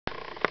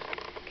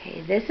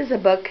Okay, this is a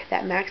book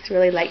that Max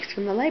really likes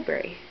from the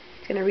library.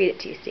 He's going to read it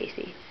to you,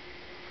 Stacy.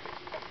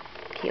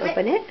 Can you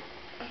open it?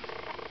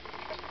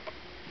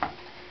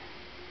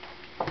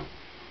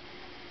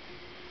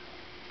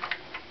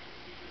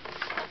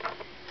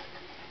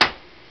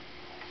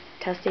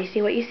 Tell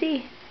Stacy what you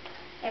see.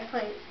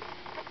 Airplane.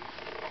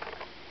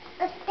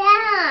 What's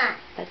that?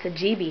 That's a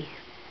GB.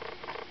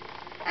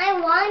 I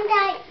want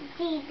that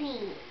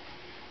GB.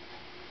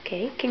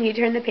 Okay, can you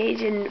turn the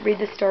page and read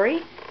the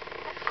story?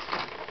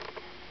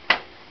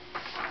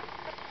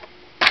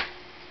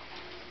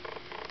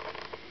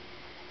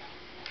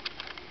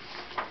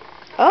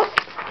 Oh!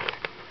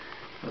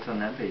 What's on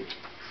that page?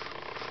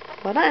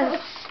 Hold on.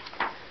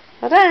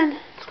 Hold on.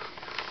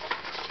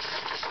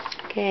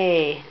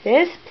 Okay,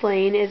 this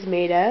plane is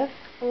made of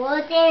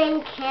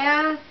Wooden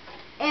canvas.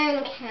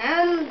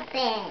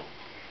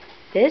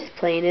 This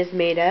plane is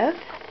made of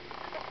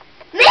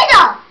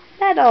Metal.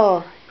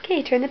 metal.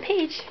 Okay, turn the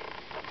page.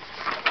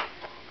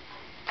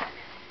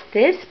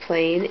 This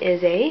plane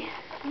is a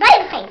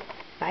Biplane.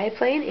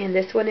 biplane, and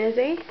this one is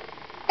a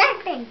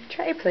Biplane.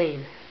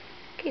 triplane.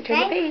 Okay, turn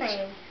the page.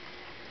 Biplane.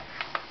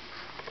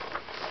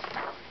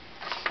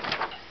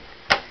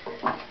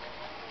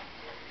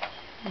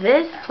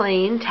 This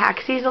plane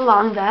taxis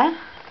along the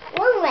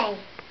Runway.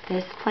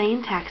 This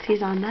plane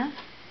taxis on the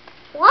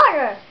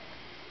Water.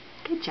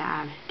 Good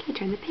job. Okay,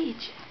 turn the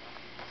page.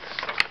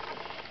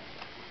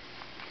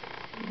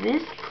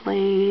 This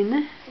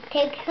plane,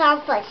 Takes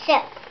off a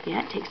ship.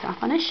 yeah, it takes off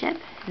on a ship,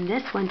 and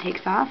this one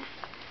takes off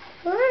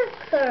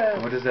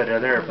Vertical. What does that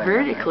other airplane have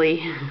on it?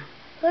 vertically.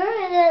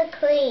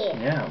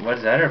 Vertically. Yeah, what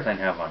does that airplane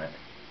have on it?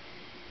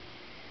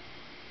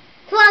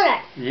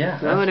 Floater. Yeah,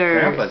 that's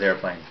Floaters. Grandpa's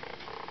airplane.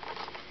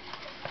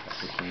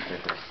 That's the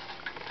Kingfisher.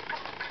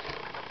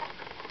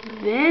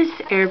 This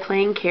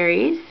airplane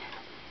carries,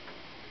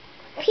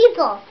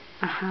 People.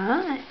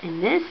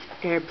 and this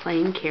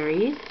airplane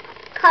carries,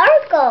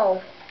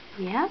 Cargo.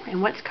 yeah,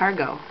 and what's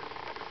cargo?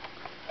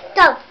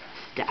 Stuff.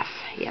 Stuff,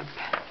 yep.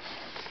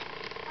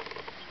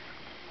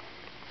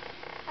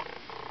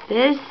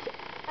 This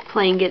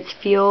plane gets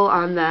fuel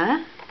on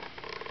the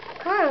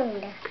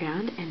Ground.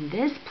 ground, and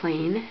this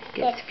plane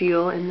gets Yes.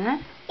 fuel in the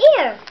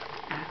Ear.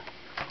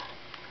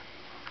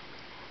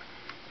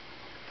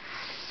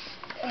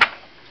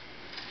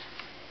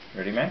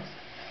 Ready, Max?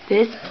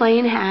 This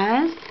plane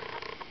has,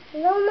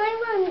 No,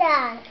 I want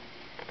that.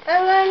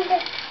 I want the...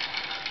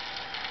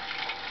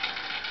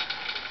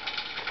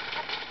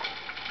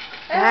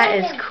 that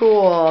is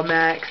cool,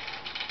 Max.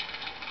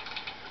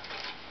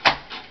 No,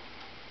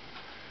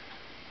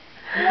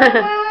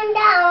 I want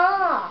that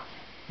off.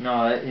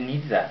 No, it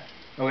needs that.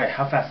 Okay,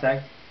 how fast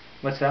that?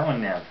 What's that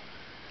one have?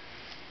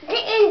 The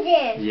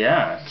engine.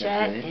 Yeah.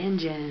 Jet that's it.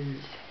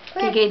 engines.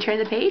 Okay, can you turn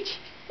the page?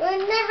 When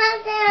they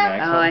have that.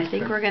 Max, Oh, I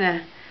think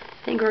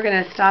we're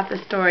gonna stop the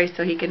story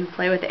so he can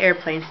play with the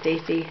airplane,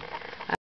 Stacy.